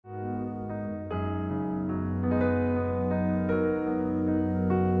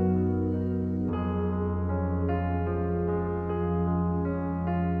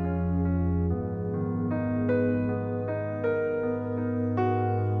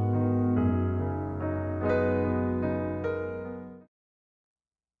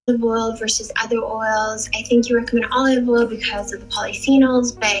oil versus other oils. I think you recommend olive oil because of the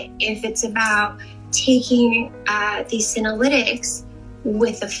polyphenols, but if it's about taking these senolytics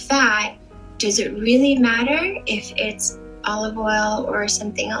with a fat, does it really matter if it's olive oil or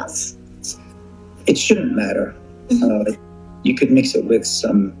something else? It shouldn't matter. You could mix it with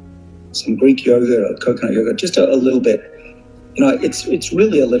some Greek yogurt or coconut yogurt, just a little bit. It's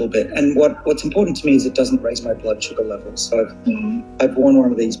really a little bit. And what's important to me is it doesn't raise my blood sugar levels. So I've worn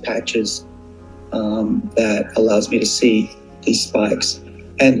one of these patches that allows me to see these spikes.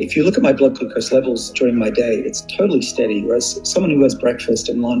 And if you look at my blood glucose levels during my day, it's totally steady. Whereas someone who has breakfast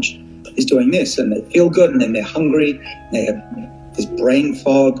and lunch is doing this, and they feel good, and then they're hungry, and they have this brain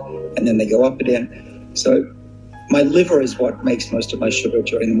fog, and then they go up again. So my liver is what makes most of my sugar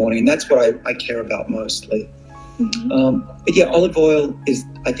during the morning, and that's what I care about mostly. But yeah, olive oil is,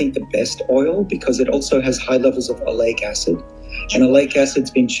 I think, the best oil because it also has high levels of oleic acid. And oleic acid's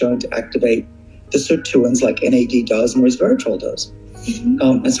been shown to activate the sirtuins like NAD does and resveratrol does.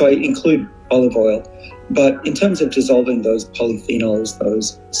 And so I include olive oil. But in terms of dissolving those polyphenols,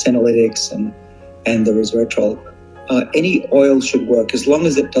 those senolytics and the resveratrol, any oil should work as long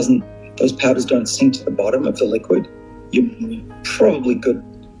as those powders don't sink to the bottom of the liquid. You're probably good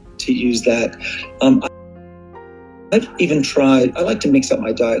to use that. I've even tried, I like to mix up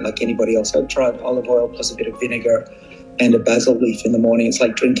my diet like anybody else. I've tried olive oil plus a bit of vinegar and a basil leaf in the morning. It's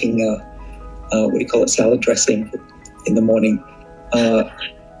like drinking salad dressing in the morning.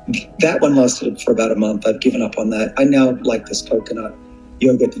 That one lasted for about a month. I've given up on that. I now like this coconut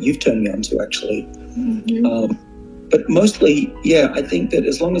yogurt that you've turned me on to, actually. But mostly, yeah, I think that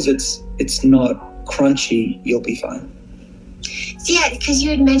as long as it's not crunchy, you'll be fine. So yeah, because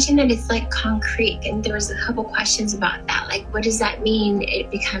you had mentioned that it's like concrete, and there was a couple questions about that. Like, what does that mean? It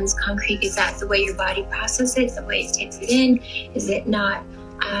becomes concrete. Is that the way your body processes it? The way it takes it in? Is it not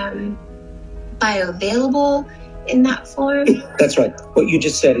bioavailable in that form? That's right. What you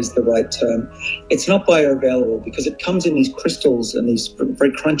just said is the right term. It's not bioavailable because it comes in these crystals and these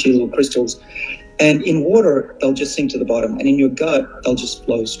very crunchy little crystals. And in water, they'll just sink to the bottom. And in your gut, they'll just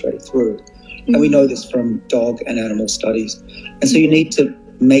flow straight through. And we know this from dog and animal studies. And so you need to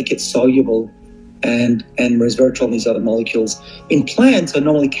make it soluble, and resveratrol and these other molecules in plants are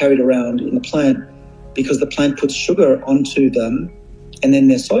normally carried around in the plant because the plant puts sugar onto them and then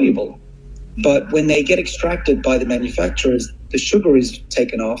they're soluble. But when they get extracted by the manufacturers, the sugar is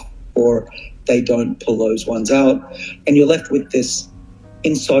taken off or they don't pull those ones out. And you're left with this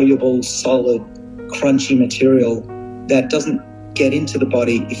insoluble, solid, crunchy material that doesn't get into the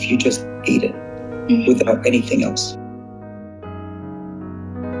body if you just eat it without anything else.